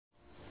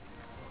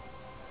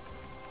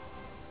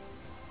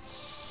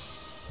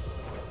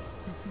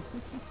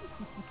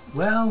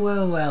Well,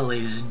 well, well,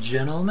 ladies and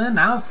gentlemen,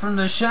 out from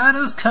the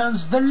shadows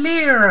comes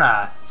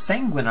Valeera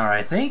Sanguinar,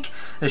 I think,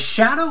 the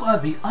shadow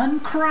of the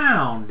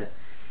Uncrowned.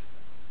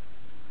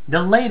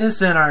 The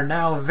latest in our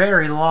now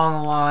very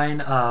long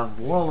line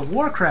of World of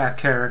Warcraft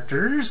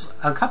characters,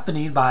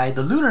 accompanied by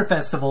the Lunar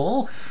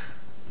Festival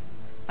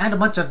and a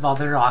bunch of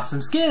other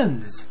awesome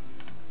skins.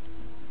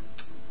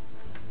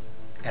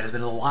 It has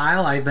been a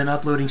while. I've been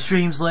uploading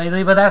streams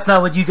lately, but that's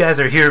not what you guys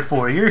are here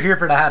for. You're here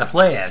for how to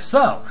play as.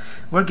 So,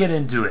 we'll get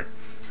into it.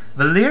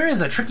 Valeera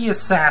is a tricky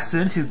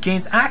assassin who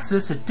gains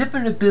access to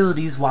different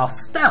abilities while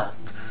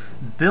stealthed,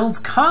 builds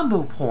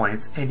combo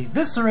points, and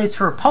eviscerates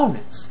her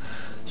opponents.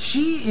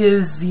 She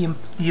is the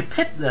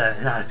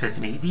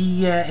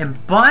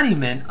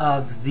embodiment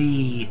of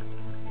the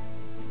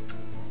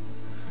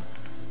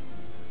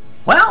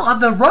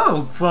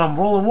rogue from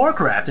World of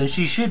Warcraft, and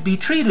she should be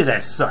treated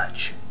as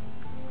such.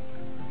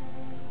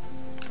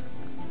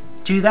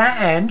 To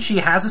that end, she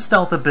has a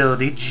stealth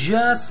ability,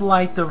 just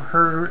like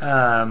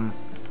her.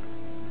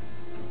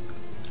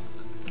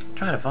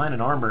 Trying to find an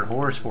armored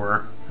horse for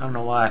her. I don't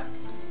know why.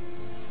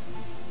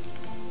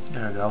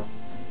 There we go.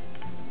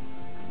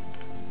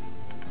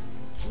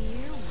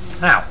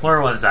 Now, where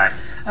was I?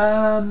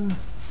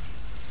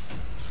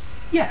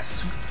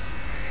 Yes.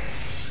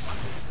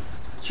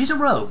 She's a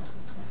rogue.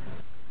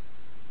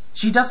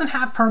 She doesn't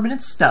have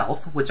permanent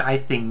stealth, which I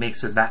think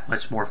makes it that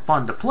much more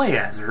fun to play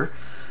as her.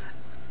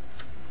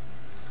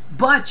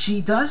 But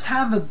she does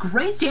have a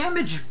great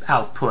damage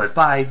output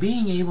by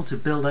being able to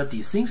build up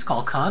these things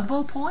called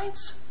combo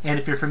points. And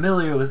if you're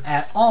familiar with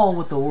at all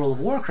with the World of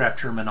Warcraft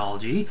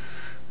terminology,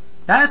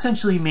 that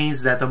essentially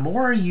means that the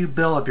more you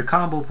build up your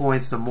combo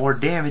points, the more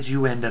damage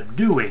you end up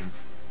doing.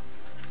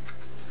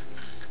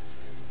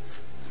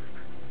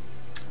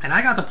 And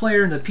I got to play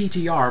her in the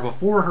PTR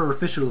before her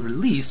official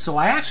release, so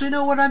I actually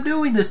know what I'm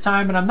doing this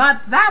time, and I'm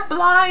not that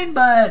blind,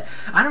 but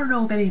I don't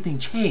know if anything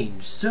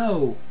changed,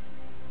 so...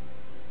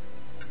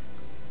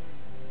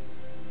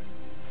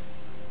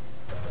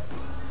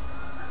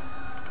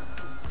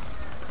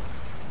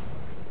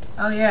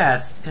 Oh yeah,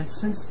 and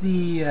since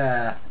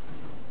the,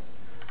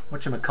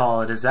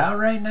 whatchamacallit is out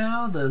right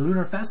now, the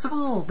Lunar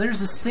Festival, there's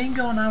this thing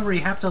going on where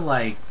you have to,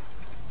 like,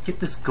 get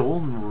this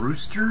golden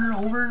rooster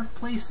over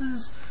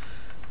places.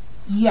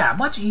 Yeah,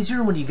 much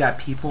easier when you got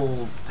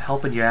people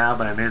helping you out,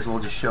 but I may as well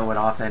just show it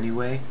off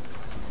anyway.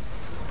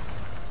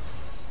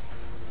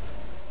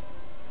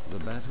 The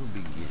battle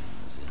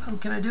begins. Oh,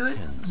 can I do it?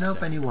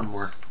 Nope, I need one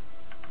more.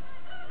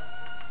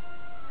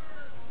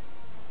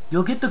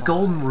 You'll get the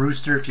golden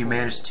rooster if you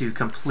manage to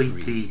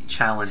complete the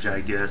challenge,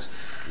 I guess.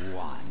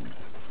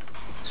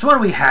 So what do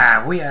we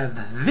have? We have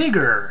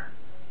Vigor.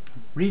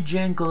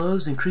 Regen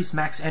glows, increase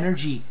max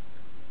energy.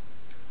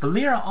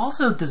 Valeera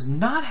also does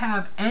not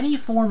have any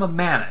form of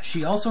mana.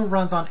 She also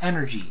runs on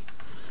energy,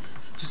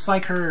 just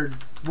like her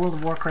World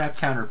of Warcraft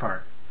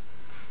counterpart.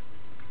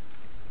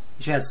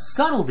 She has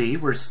Subtlety,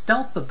 where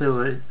stealth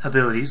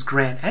abilities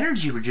grant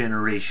energy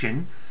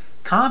regeneration,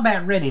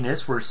 Combat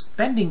Readiness, where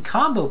spending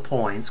combo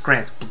points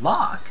grants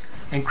block,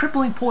 and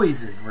Crippling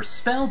Poison, where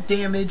spell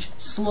damage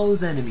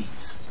slows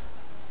enemies.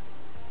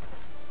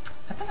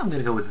 I think I'm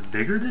going to go with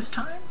Vigor this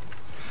time.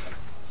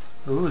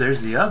 Ooh,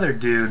 there's the other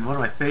dude, one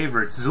of my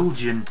favorites,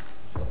 Zul'jin.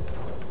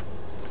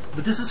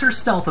 But this is her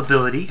stealth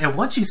ability, and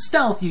once you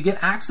stealth, you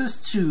get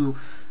access to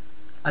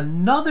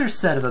another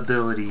set of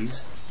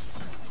abilities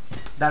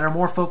that are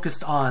more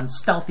focused on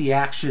stealthy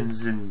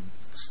actions and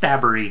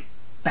stabbery,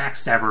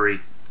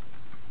 backstabbery.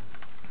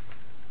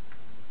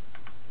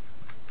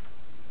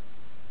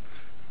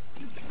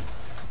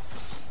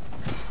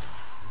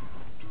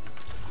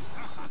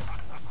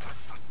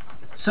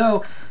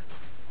 So,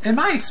 in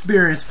my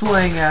experience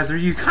playing as her,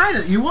 you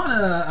want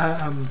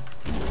to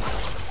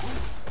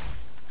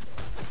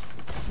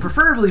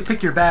preferably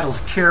pick your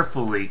battles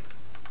carefully,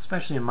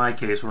 especially in my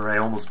case where I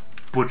almost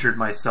butchered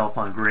myself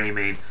on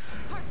Greymane,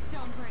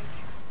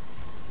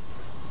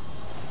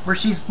 where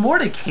she's more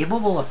than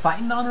capable of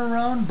fighting on her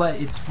own, but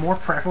it's more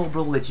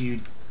preferable that you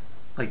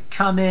like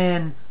come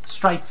in,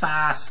 strike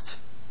fast,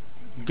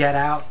 get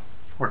out,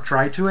 or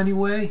try to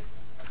anyway.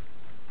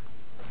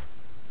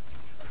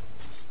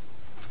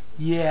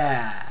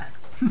 Yeah.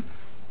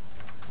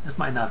 This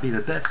might not be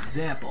the best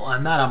example.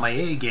 I'm not on my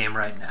A game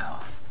right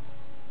now.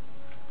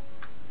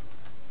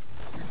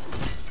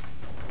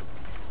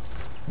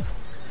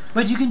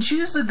 But you can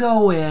choose to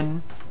go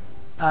in.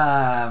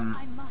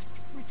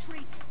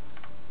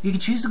 You can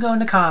choose to go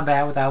into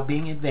combat without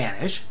being in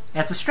Vanish.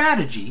 That's a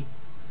strategy.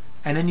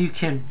 And then you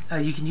can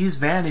use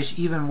Vanish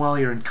even while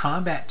you're in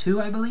combat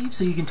too, I believe.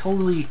 So you can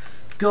totally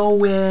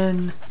go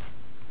in,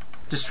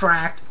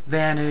 distract,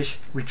 vanish,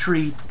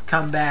 retreat,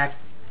 come back,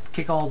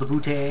 kick all the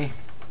booty.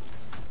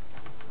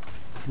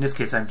 In this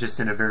case, I'm just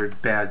in a very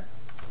bad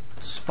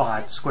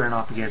spot, squaring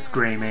off against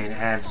Greymane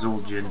and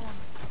Zul'jin.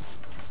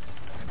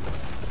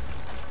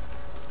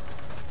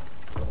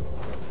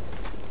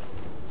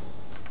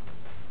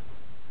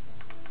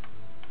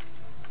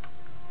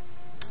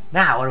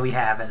 Now, what do we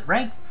have? At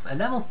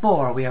level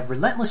 4, we have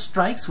Relentless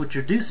Strikes, which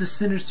reduces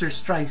Sinister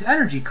Strike's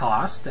energy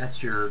cost.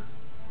 That's your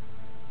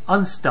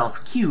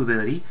Unstealth Q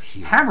ability,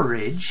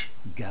 Hemorrhage,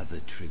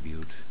 Gather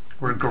tribute.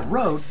 where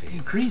Garrote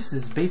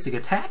increases basic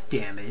attack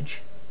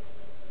damage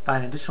by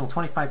an additional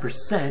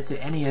 25%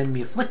 to any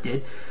enemy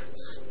afflicted.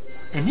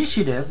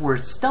 Initiative, where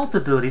stealth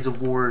abilities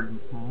award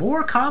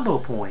more combo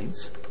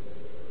points.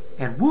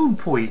 And Wound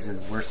Poison,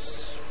 where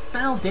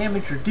spell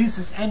damage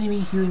reduces enemy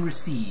healing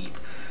received.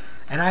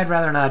 And I'd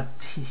rather not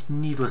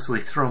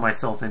needlessly throw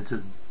myself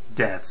into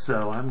death,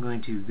 so I'm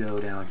going to go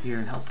down here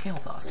and help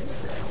Kael'thas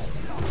instead.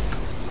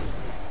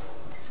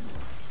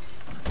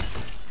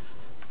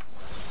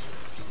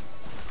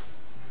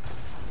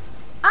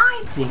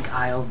 I think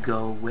I'll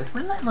go with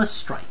Relentless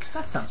Strikes.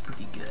 That sounds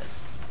pretty good.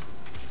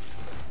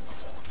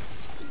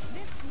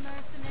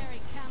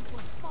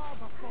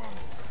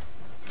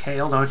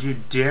 Kael, don't you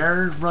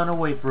dare run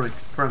away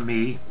from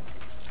me.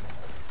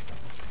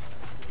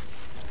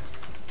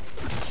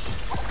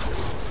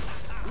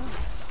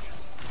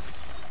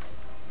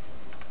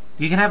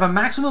 You can have a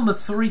maximum of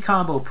 3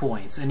 combo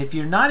points, and if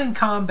you're not in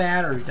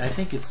combat, or I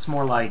think it's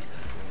more like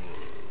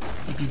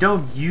if you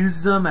don't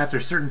use them after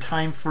a certain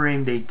time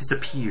frame, they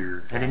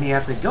disappear, and then you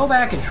have to go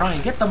back and try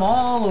and get them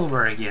all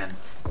over again.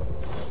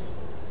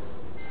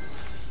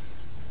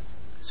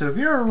 So if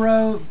you're a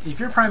rogue, if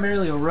you're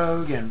primarily a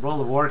rogue in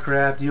World of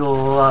Warcraft, you'll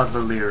love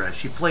Valeera.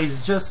 She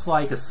plays just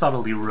like a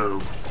subtlety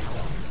rogue.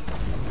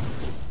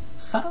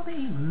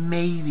 Subtlety?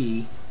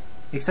 Maybe.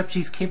 Except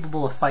she's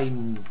capable of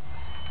fighting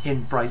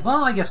in bright...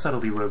 Well, I guess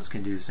subtlety rogues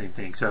can do the same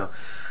thing, so...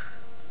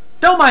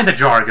 Don't mind the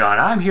jargon.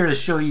 I'm here to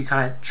show you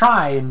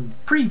try and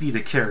preview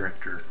the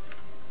character.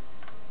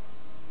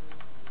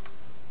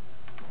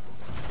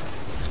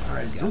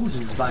 Alright,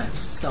 Zul'jin's by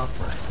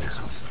himself right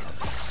now, so...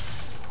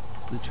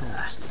 The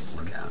choice.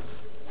 Look out.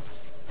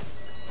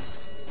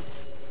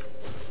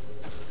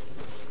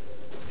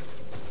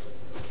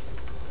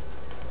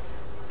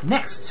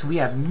 Next, we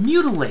have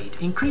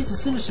Mutilate.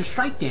 Increases sinister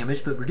strike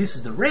damage, but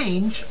reduces the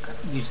range.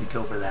 I usually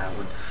go for that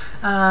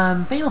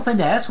one. Fatal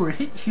Finesse, where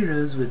hit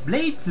heroes with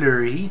Blade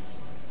Flurry.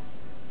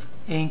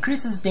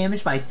 Increases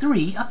damage by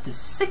 3, up to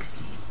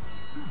 60.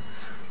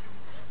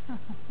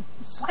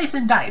 Slice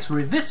and Dice, where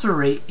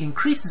Eviscerate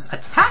increases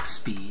attack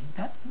speed.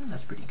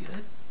 That's pretty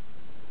good.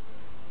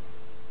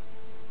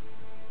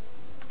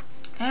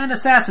 And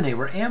Assassinate,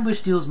 where Ambush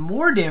deals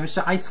more damage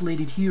to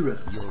isolated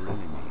heroes. Your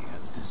enemy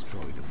has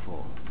destroyed a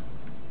form.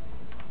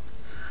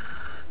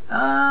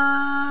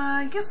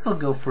 I guess I'll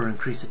go for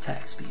increased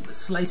attack speed with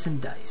Slice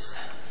and Dice.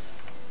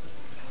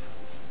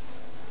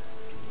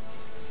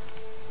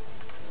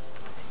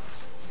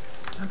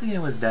 I don't think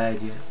anyone's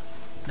died yet.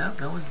 Nope,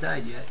 no one's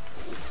died yet.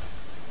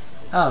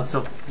 Oh,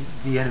 so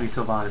the enemy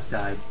Sylvanas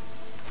died.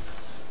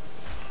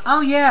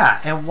 Oh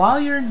yeah, and while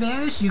you're in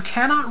Vanish, you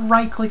cannot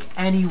right-click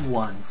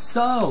anyone.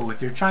 So,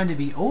 if you're trying to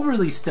be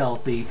overly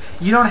stealthy,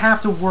 you don't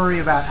have to worry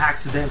about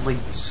accidentally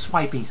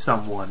swiping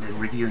someone and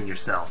revealing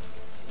yourself.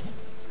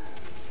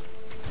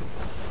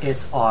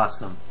 It's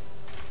awesome.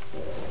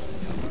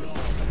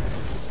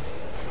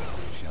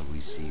 Shall we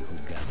see who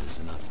gathers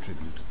enough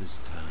tribute this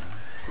time?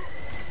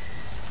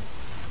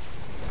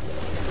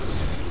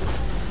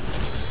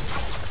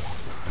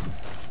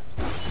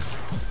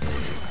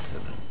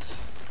 Excellent.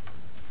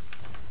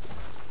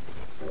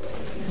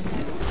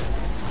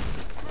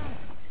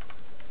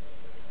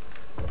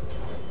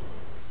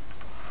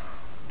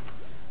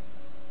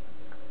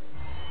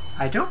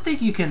 I don't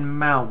think you can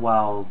mount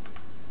while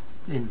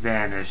in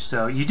Vanish,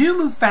 so you do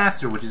move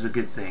faster, which is a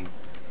good thing.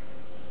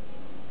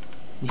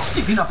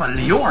 Sneaking up on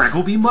Leoric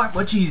will be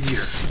much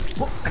easier.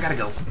 Well, I gotta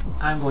go.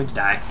 I'm going to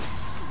die.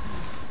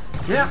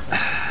 Yep.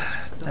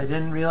 I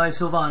didn't realize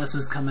Sylvanas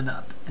was coming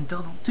up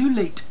until too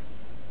late.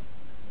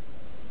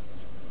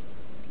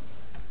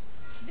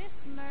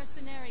 This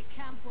mercenary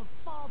camp will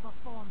fall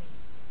before me.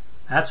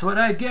 That's what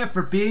I get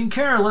for being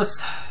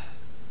careless.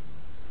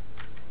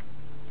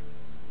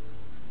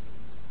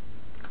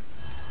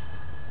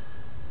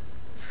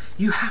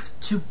 You have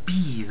to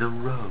be the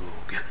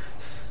rogue.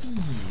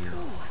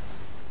 Feel.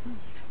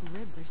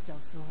 Ribs are still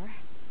sore.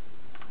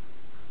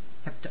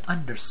 You have to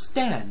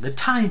understand the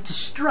time to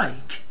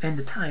strike and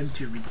the time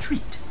to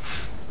retreat.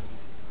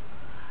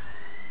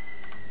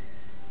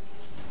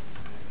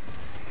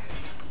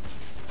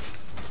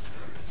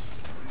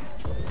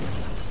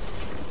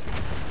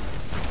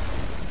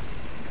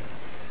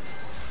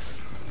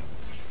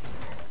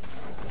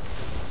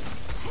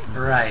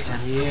 Right,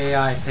 and the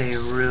AI pay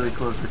really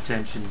close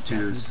attention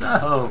to,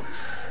 so...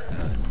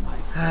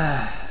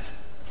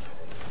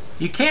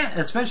 You can't,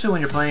 especially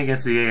when you're playing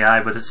against the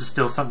AI, but this is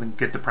still something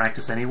good to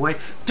practice anyway,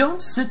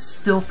 don't sit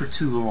still for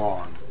too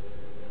long.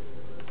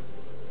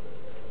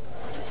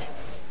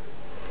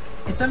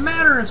 It's a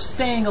matter of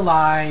staying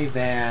alive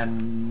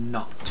and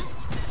not.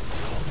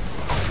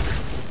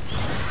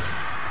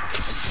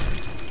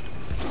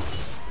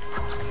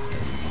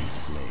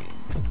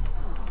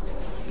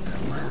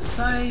 Line of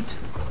sight.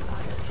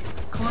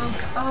 Cloak.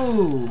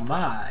 Oh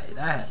my,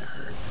 that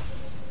hurt.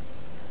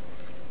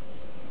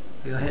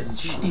 Go ahead and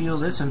steal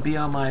this and be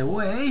on my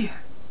way.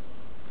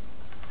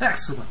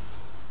 Excellent.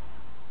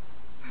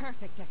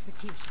 Perfect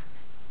execution.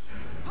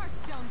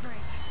 Heartstone break.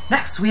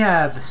 Next, we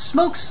have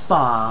Smoke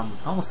Bomb.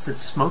 I almost said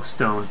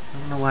Smokestone. I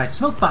don't know why.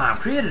 Smoke Bomb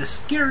created a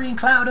scaring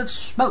cloud of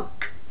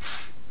smoke.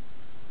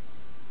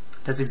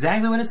 That's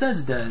exactly what it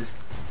says it does.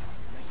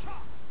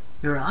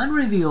 You're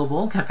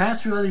unrevealable, can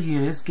pass through other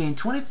units, gain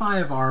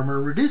 25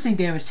 armor, reducing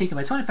damage taken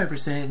by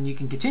 25%, and you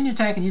can continue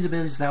attack and use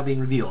abilities without being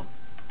revealed.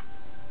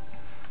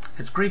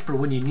 It's great for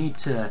when you need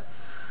to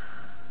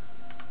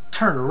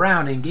turn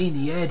around and gain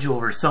the edge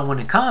over someone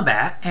in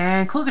combat.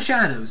 And Cloak of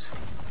Shadows.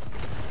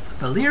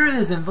 Valeera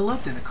is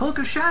enveloped in a Cloak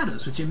of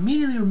Shadows, which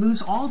immediately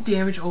removes all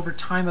damage over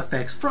time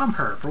effects from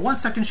her. For 1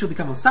 second, she'll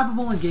become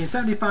unstoppable and gain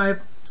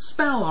 75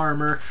 spell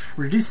armor,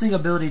 reducing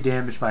ability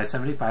damage by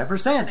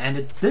 75%.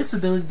 And this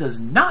ability does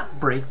not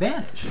break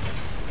Vanish.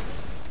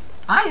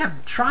 I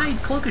have tried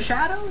Cloak of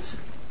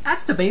Shadows.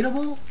 That's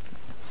debatable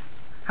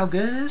how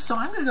good it is, so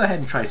I'm going to go ahead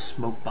and try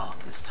Smoke Bomb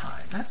this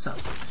time. That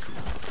sounds pretty cool.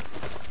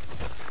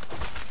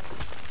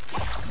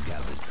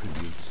 Gather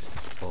tribute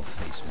or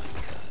face my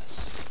curse.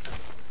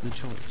 The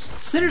choice.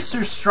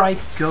 Sinister Strike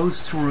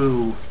goes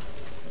through.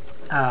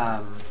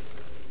 I'm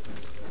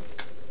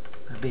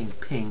being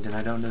pinged, and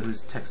I don't know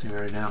who's texting me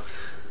right now.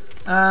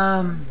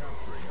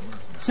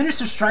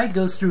 Sinister Strike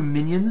goes through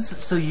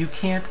minions, so you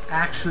can't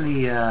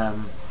actually.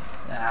 I'm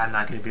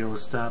not going to be able to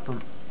stop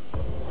them.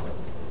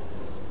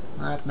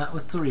 Not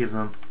with 3 of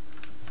them.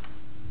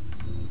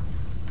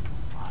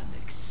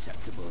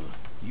 Unacceptable.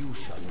 You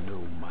shall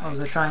know my. What was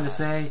I trying to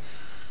say?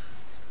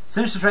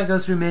 Sinister Strike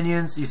goes through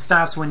minions, he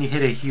stops when you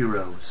hit a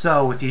hero.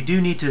 So if you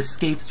do need to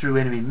escape through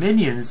enemy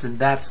minions, then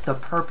that's the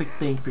perfect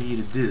thing for you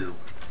to do.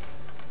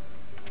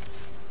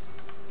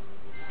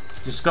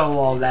 Just go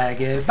all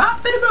laggy.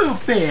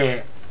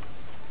 Bop-a-da-boop-it!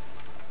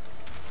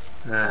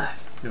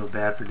 Feel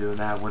bad for doing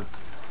that one.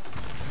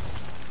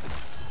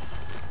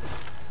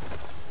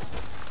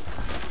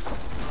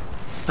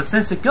 But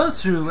since it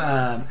goes through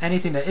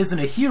anything that isn't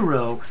a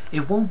hero,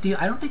 it won't deal.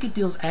 I don't think it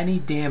deals any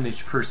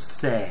damage per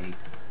se.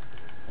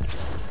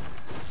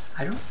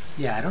 I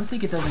don't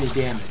think it does any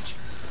damage.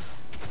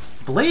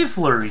 Blade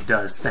Flurry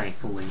does,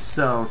 thankfully.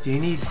 So if you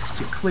need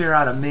to clear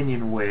out a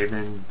minion wave,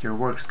 then your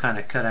work's kind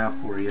of cut out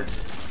for you.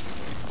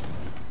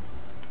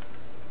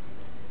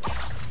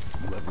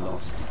 You have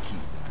lost the key.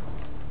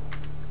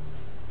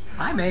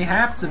 I may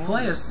have to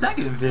play a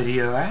second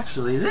video.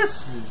 Actually,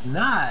 this is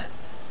not.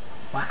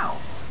 Wow.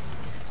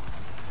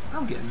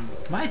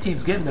 My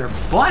team's getting their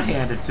butt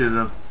handed to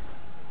them.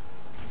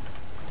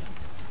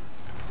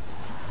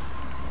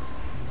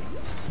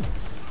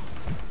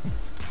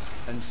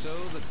 And so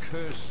the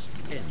curse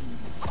ends.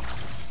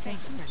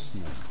 Thanks,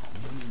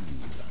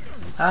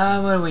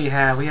 friend. What do we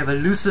have? We have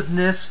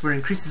Elusiveness, where it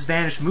increases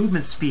Vanish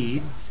movement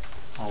speed.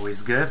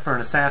 Always good for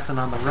an assassin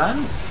on the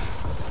run.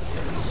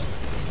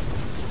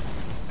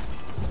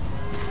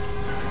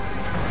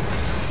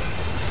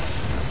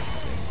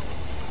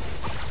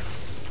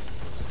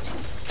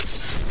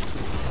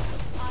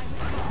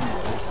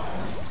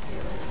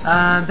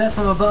 Death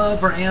from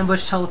Above, where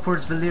Ambush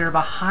teleports Valeera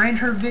behind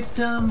her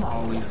victim.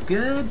 Always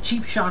good.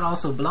 Cheap Shot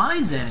also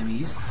blinds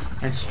enemies.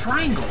 And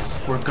Strangle,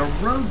 where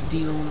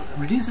Garrote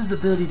reduces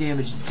ability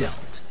damage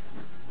dealt.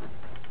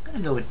 I'm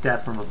gonna go with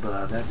Death from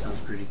Above. That sounds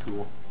pretty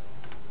cool.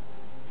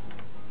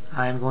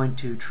 I'm going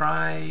to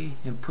try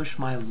and push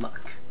my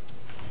luck.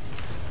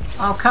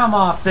 Oh, come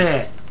off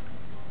it!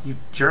 You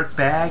jerk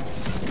bag.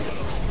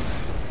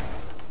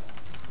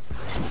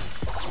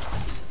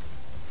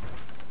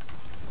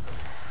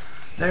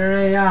 They're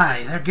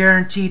AI. They're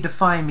guaranteed to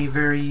find me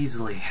very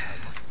easily.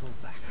 What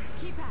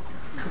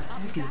the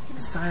heck is the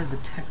side of the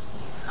text?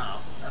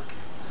 Oh, okay.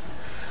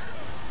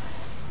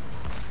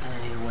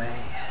 Anyway.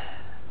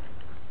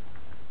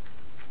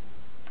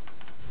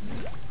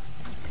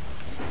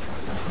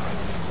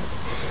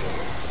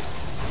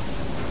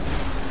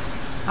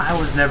 I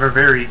was never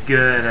very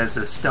good as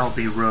a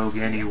stealthy rogue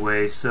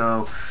anyway,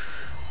 so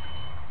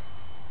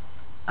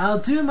I'll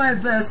do my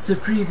best to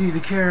preview the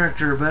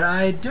character, but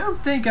I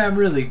don't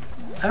really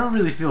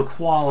feel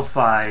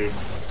qualified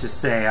to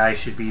say I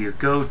should be a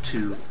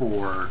go-to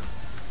for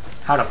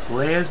how to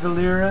play as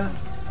Valeera.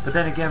 But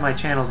then again, my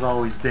channel's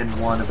always been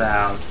one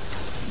about...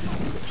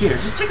 Here,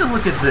 just take a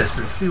look at this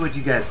and see what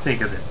you guys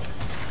think of it.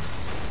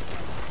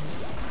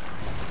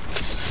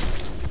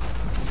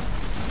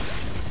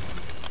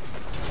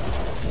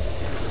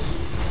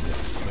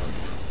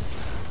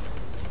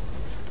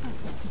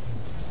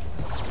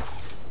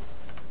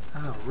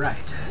 Alright,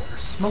 for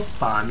Smoke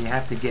Bomb, you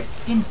have to get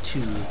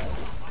into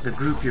the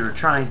group you're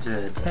trying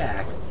to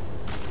attack.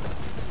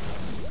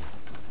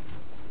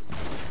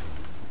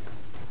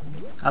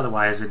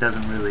 Otherwise, it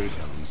doesn't really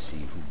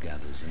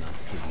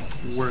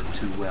work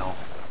too well.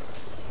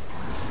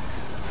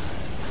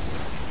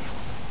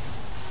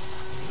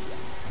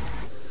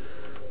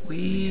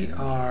 We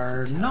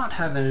are not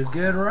having a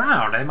good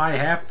round. I might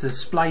have to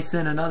splice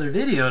in another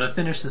video to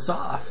finish this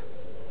off.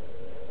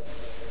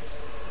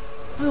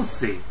 We'll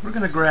see. We're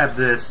gonna grab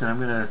this, and I'm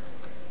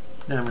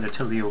gonna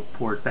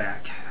teleport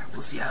back.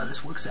 We'll see how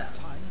this works out.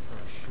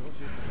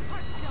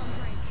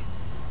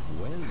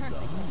 Well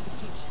done.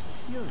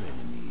 Your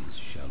enemies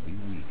shall be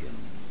weakened.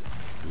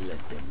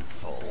 Let them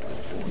fall.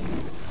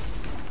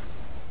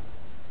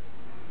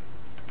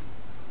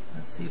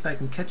 if I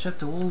can catch up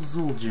to old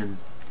Zul'jin.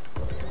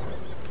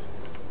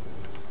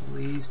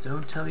 Please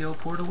don't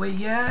teleport away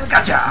yet.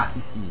 Gotcha!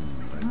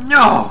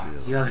 No!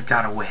 The other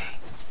got away.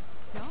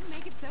 Don't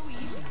make it so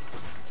easy.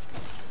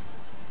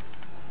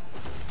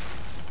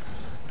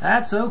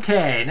 That's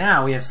okay.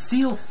 Now we have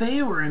Seal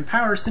Fate or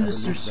Empower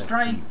Sinister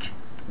Strike.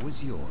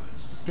 Was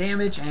yours.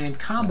 Damage and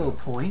combo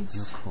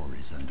points. Your core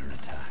is under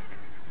attack.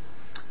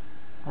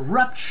 A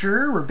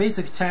Rupture, where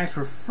basic attacks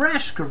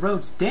refresh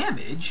Garrote's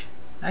damage.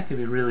 That could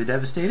be really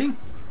devastating.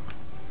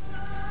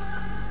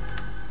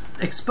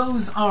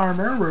 Expose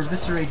Armor, where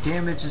Eviscerate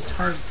damages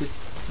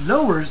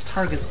lowers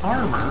target's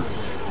armor.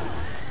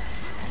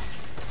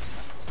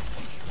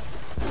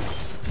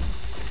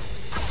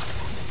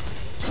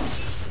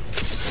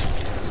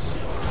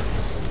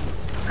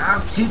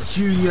 I'll get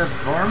you, you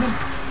varmint!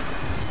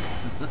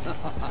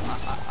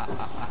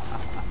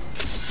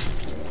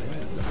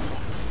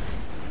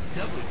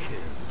 Double kill.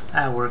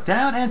 That worked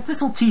out. And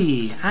Thistle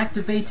Tea,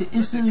 activate to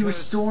instantly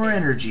restore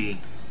energy.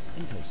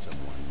 Until someone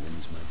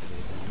wins my favor.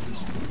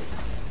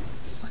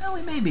 Well,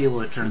 we may be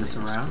able to turn this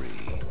around.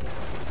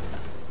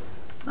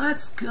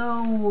 Let's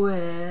go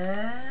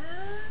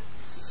with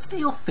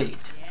Seal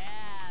Fate. Yeah,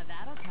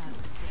 that'll cause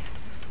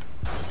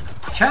some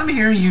damage. Come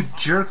here, you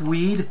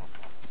jerkweed.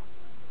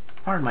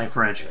 Pardon my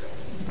French.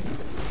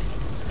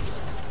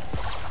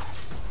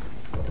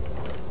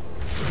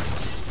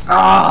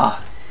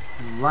 Ah,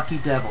 you lucky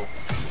devil.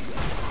 Always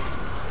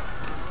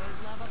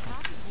love a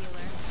pocket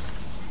healer.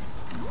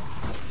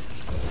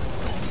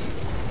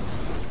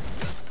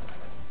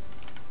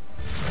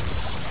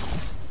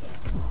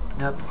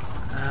 Yep,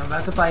 I'm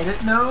about to bite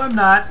it. No, I'm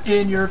not.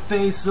 In your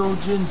face,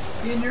 Zul'jin.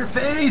 In your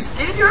face!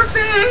 In your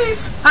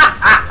face! Ha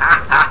ha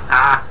ha ha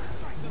ha!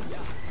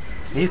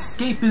 The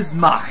escape is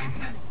mine.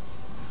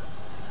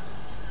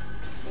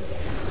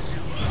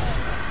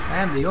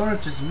 And the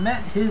orc just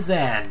met his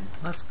end.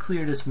 Let's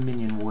clear this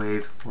minion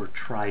wave, or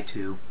try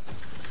to.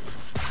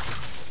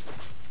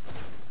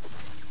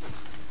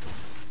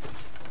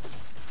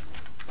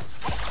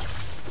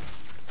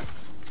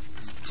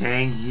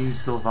 Dang you,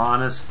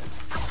 Sylvanas.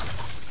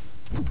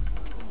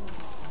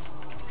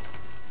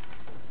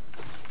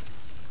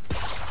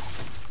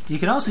 You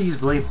can also use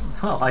Blade...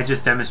 Well, I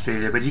just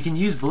demonstrated it, but you can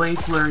use Blade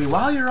Flurry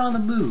while you're on the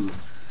move,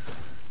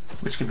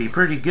 which can be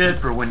pretty good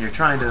for when you're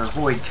trying to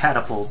avoid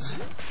catapults.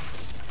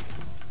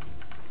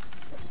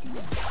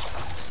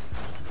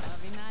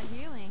 Love you not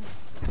healing.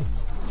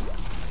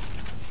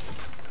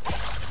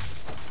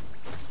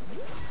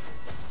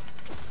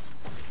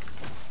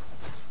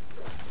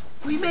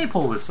 We may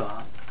pull this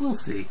off. We'll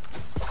see.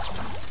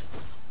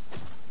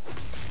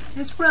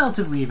 It's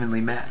relatively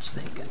evenly matched,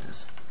 thank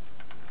goodness.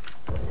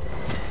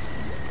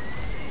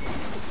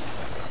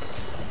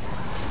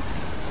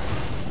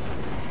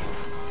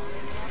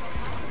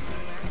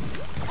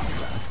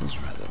 That was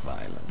rather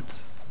violent.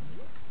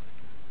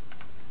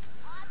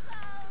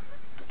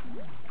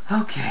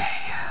 Okay. I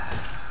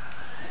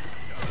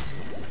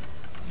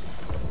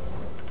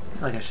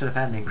feel like I should have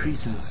had an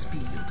increase in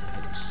speed.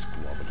 Petty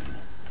squabbling.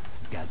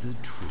 Gather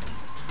tribute.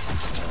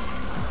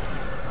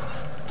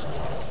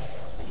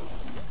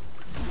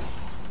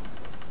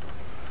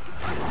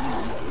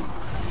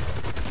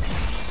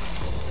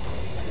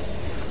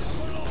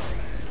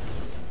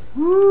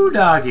 Woo,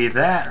 doggy,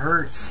 that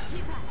hurts. Keep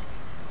at it.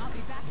 I'll be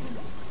back in a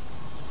minute.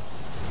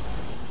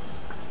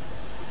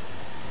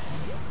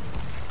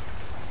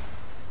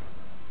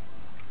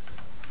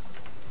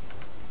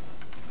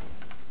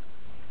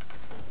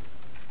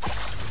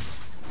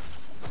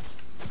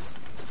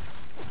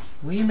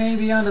 We may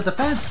be on the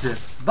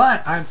defensive,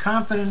 but I'm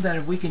confident that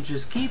if we can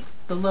just keep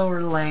the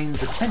lower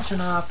lane's attention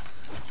off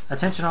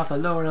the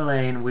lower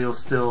lane, we'll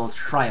still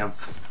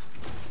triumph.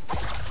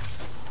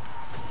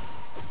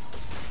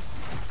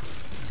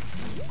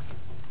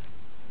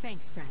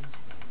 Thanks, friend.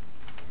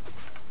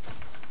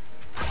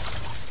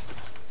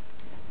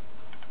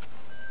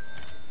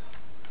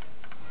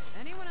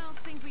 Anyone else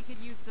think we could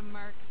use some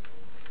mercs?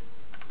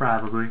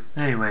 Probably.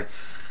 Anyway.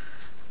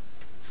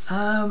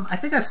 I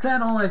think I've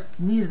said all I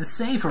needed to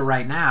say for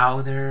right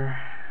now.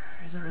 There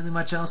isn't really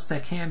much else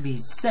that can be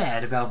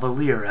said about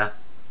Valeera.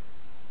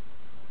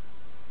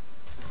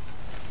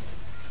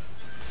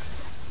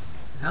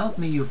 Help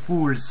me, you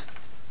fools.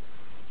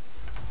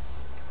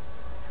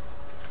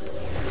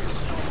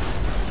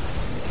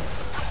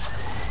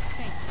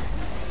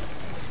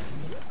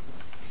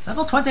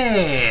 Level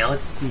 20!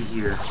 Let's see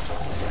here.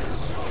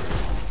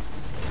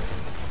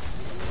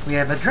 We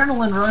have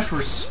Adrenaline Rush,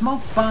 where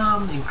Smoke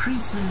Bomb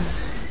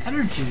increases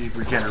energy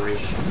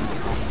regeneration.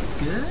 That's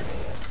good.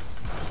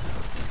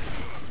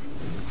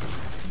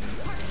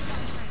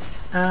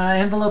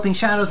 Enveloping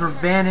Shadows, where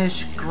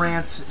Vanish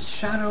grants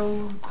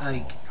Shadow,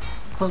 like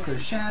Cloak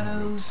of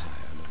Shadows.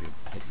 Tired of your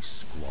petty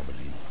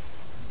squabbling.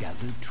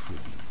 Gather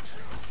tribute.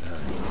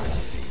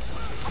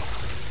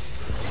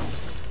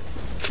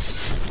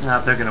 No,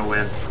 they're gonna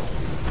win.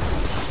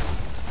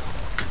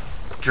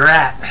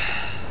 Drat.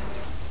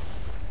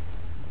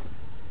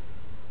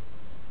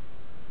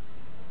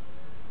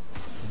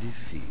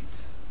 Defeat.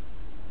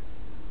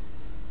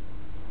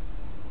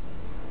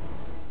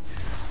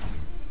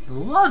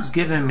 Love's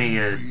giving me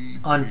an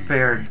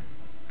unfair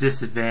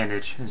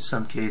disadvantage in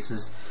some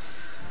cases.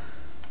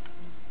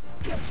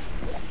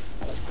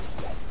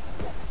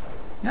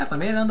 Yep, I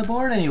made it on the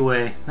board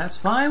anyway. That's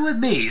fine with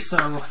me, so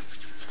I'm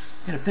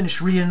gonna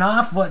finish reading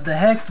off what the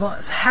heck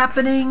was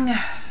happening.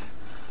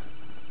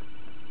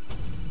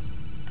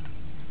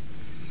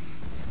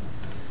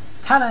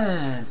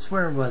 Talents!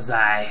 Where was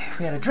I?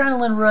 We had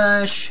Adrenaline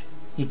Rush.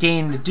 You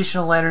gained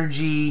additional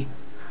energy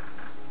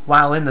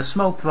while in the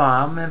Smoke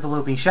Bomb.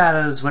 Enveloping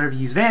Shadows. Whenever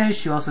you use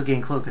Vanish, you also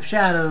gain Cloak of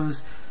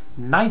Shadows.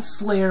 Night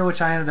Slayer,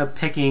 which I ended up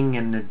picking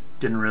and it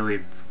didn't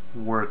really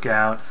work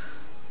out.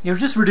 It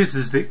just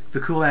reduces the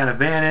cooldown of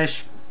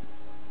Vanish.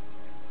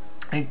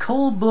 And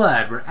Cold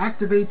Blood, where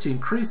activate to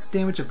increase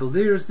damage of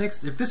Valeera's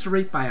next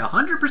eviscerate by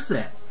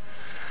 100%.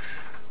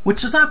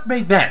 Which does not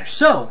make Vanish.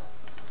 So,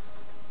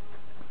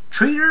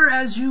 treat her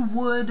as you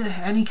would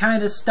any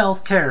kind of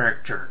stealth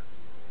character.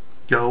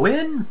 Go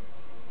in,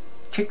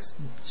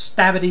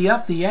 stabbity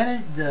up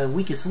the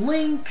weakest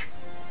link,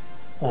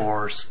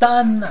 or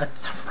stun a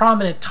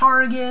prominent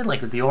target,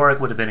 like with the Auric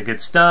would have been a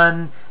good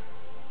stun.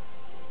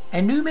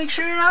 And do make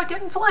sure you're not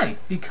getting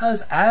flanked,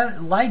 because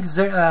like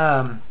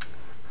Zeratul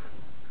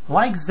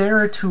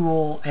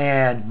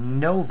and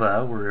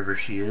Nova, wherever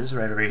she is,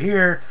 right over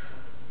here,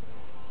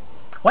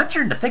 once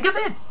you're to think of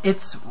it,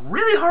 it's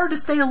really hard to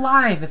stay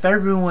alive if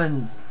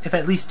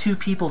at least two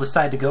people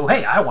decide to go,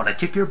 hey, I want to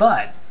kick your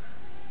butt.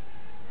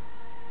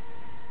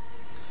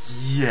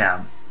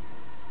 Yeah.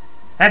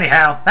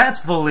 Anyhow,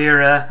 that's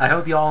Valeera. I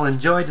hope you all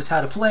enjoyed just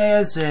how to play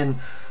as and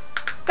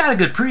got a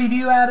good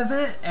preview out of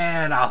it,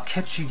 and I'll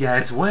catch you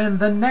guys when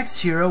the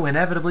next hero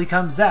inevitably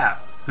comes out.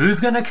 Who's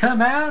gonna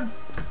come out?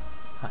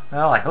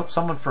 Well, I hope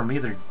someone from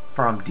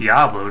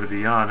Diablo, to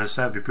be honest.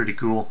 That'd be pretty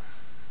cool.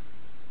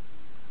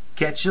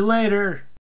 Catch you later.